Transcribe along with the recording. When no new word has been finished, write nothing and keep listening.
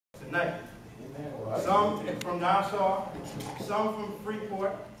tonight. Some from Nassau, some from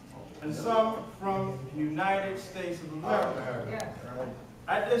Freeport, and some from the United States of America.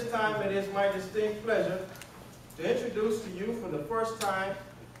 At this time, it is my distinct pleasure to introduce to you for the first time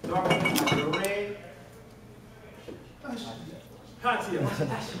Dr. Lorraine Haataia.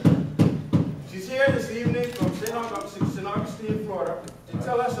 She's here this evening from St. Augustine, Florida, to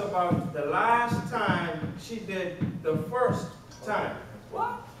tell us about the last time she did the first time.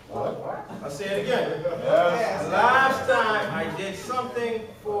 What? I'll say it again. Yes. The last time I did something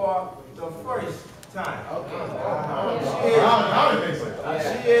for the first time.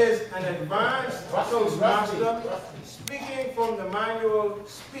 She is an advanced Toastmaster, speaking from the manual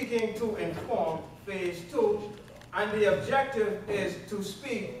Speaking to Inform, Phase 2, and the objective is to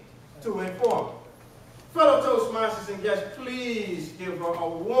speak to inform. Fellow Toastmasters and guests, please give her a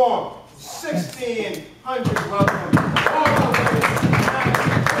warm 1,600 welcome.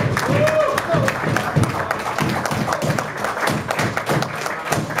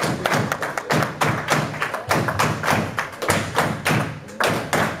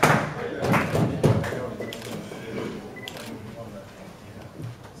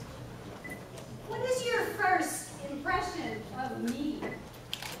 What is your first impression of me?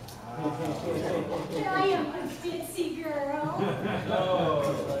 That I am a ditzy girl.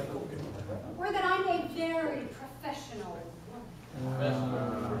 Or that I'm a very professional woman.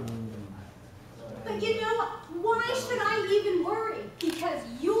 But you know, why should I even worry? Because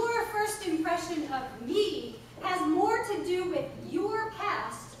your first impression of me has more to do with your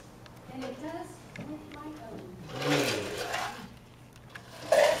past than it does with my own.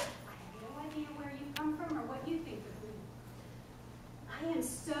 I have no idea where you come from or what you think of me. I am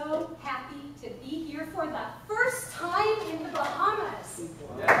so happy to be here for the first time in the Bahamas. This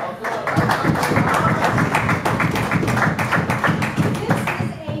is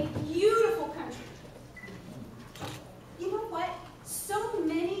a beautiful country. You know what? So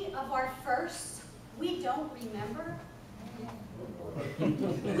many of our firsts we don't remember.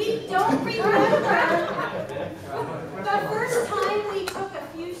 We don't remember the first time we took a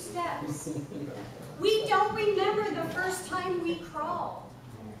few steps. We don't remember the first time we crawled.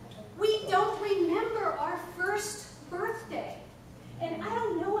 We don't remember our first birthday. And I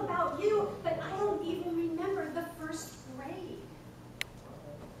don't know about you, but I don't even remember the first grade.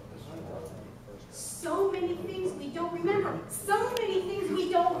 So many things we don't remember. So many things we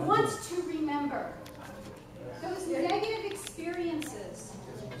don't want to remember. Those negative experiences.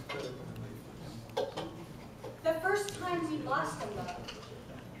 The first time we lost a love.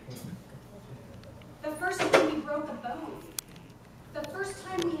 The first time we broke a bone. The first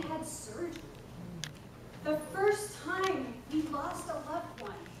time we had surgery. The first time we lost a loved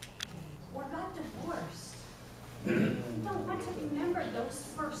one or got divorced. We don't want to remember those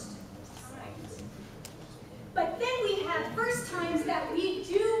first times. But then we have first times that we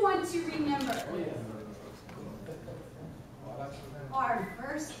do want to remember. Our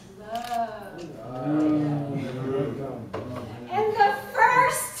first love. And the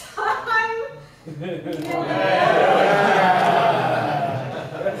first time.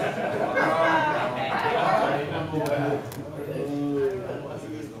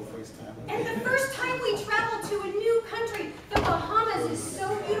 And the first time we traveled to a new country, the Bahamas is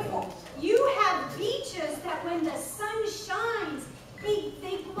so beautiful. You have beaches that when the sun shines,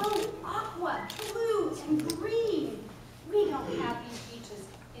 they glow aqua, blue, and green. We don't have these beaches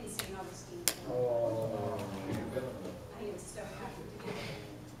in St. Augustine. I am so happy to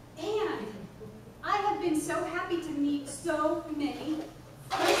be here. And I have been so happy to meet so many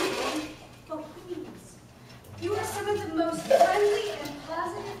friendly Bohemians. You are some of the most friendly and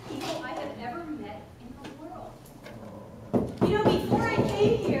positive people I have ever met in the world. You know, before I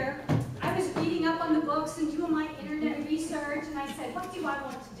came here, I was reading up on the books and doing my internet research, and I said, what do I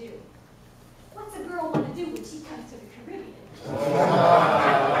want to do? What's a girl want to do when she comes to the Caribbean?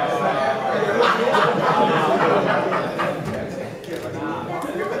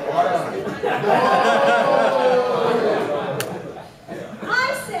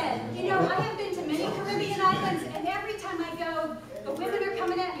 I said, you know, I have been to many Caribbean islands, and every time I go, the women are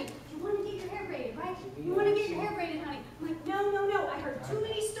coming at me, you want to get your hair braided, right? You want to get your hair braided, honey? I'm like, no, no, no. I heard too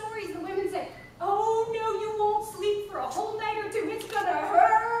many stories. The women say, oh, no, you won't sleep for a whole night or two. It's going to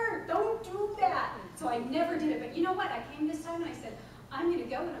hurt. Don't do that. So I never did it. But you know what? I came this time and I said, I'm going to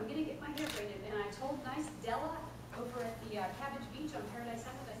go and I'm going to get my hair braided. And I told nice Della over at the Cabbage Beach on Paradise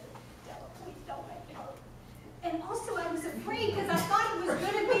Island, I said, Della, please don't make it hurt. And also I was afraid because I thought it was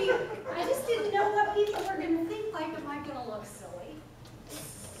going to be, I just didn't know what people were going to think. Like, am I going to look silly?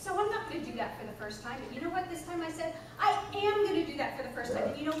 So I'm not going to do that for the first time. But you know what? This time I said, I am going to do that for the first first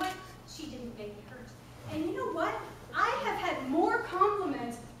time. And you know what? She didn't make it hurt. And you know what? I have had more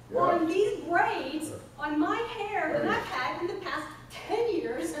compliments on these braids on my hair than I've had in the past 10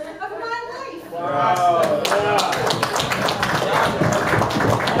 years of my life. Wow.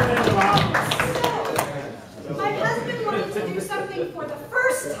 So, my husband wanted to do something for the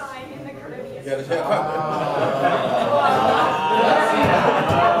first time in the Caribbean. He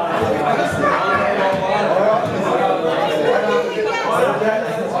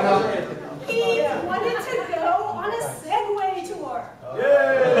wanted to go on a Segway tour.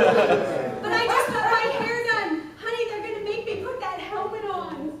 But I just got my hair done. Honey, they're going to make me put that helmet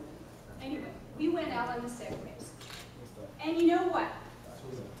on. Anyway, we went out on the Segways. And you know what?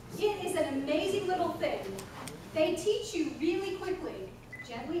 It is an amazing little thing. They teach you really quickly,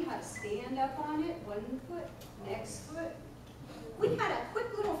 gently how to stand up on it, one foot, next foot. We had a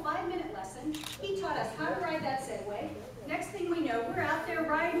quick little 5-minute lesson. He taught us how to ride that Segway. Next thing we know, we're out there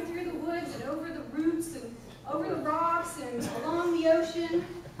riding through the woods and over the roots and over the rocks and along the ocean.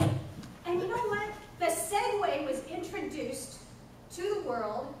 And you know what? The Segway was introduced to the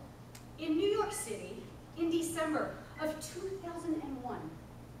world in New York City in December of 2001.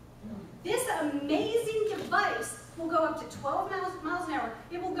 This amazing device will go up to 12 miles an hour.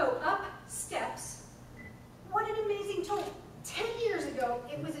 It will go up steps. What an amazing tool. 10 years ago,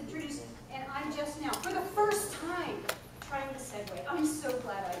 it was introduced, and I'm just now, for the first time, trying the Segway. I'm so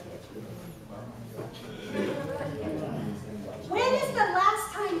glad I did. When is the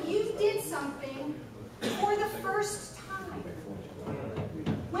last time you did something for the first time?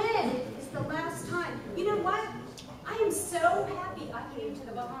 When is the last time? You know what? I am so happy I came to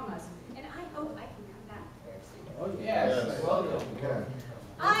the Bahamas, and I hope I can come back very soon. Oh, yes. Welcome.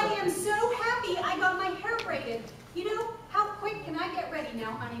 I am so happy I got my hair braided. You know, how quick can I get ready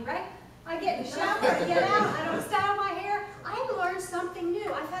now, honey, right? I get in the shower, I get out, I don't style my hair. I've learned something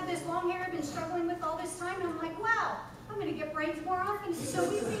new. I've had this long hair I've been struggling with all this time, and I'm like, wow, I'm going to get braids more often. It's so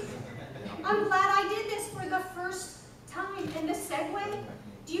easy. I'm glad I did this for the first time. And the Segway,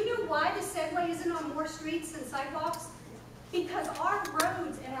 do you know why the Segway isn't on more streets and sidewalks? Because our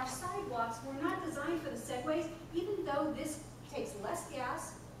roads and our sidewalks were not designed for the Segways, even though this takes less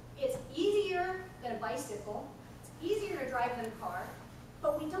gas, it's easier than a bicycle, it's easier to drive than a car,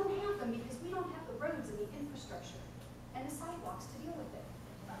 but we don't have them because we don't have the roads and the infrastructure and the sidewalks to deal with it.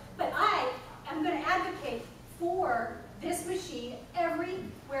 But I am going to advocate for this machine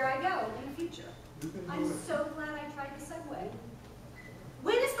everywhere I go in the future. I'm so glad I tried the Segway.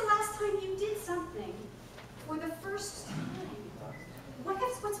 When is the last time you did something for the first time?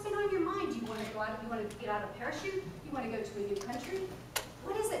 What's been on your mind? Do you want to go out? You want to get out of a parachute? You want to go to a new country?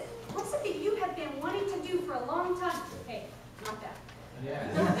 What is it? What's it that you have been wanting to do for a long time? Hey, not that. Yeah.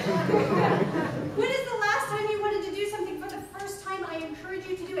 When is the last time you wanted to do something for the first time? I encourage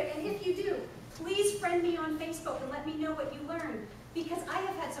you to do it. And if you do, please friend me on Facebook and let me know what you learned. Because I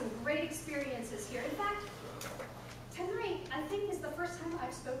have had some great experiences here. In fact, tonight, I think is the first time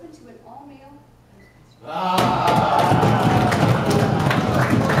I've spoken to an all-male.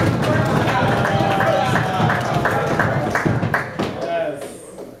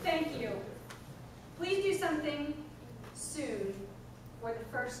 Thank you. Please do something soon for the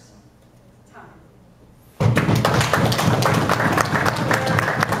first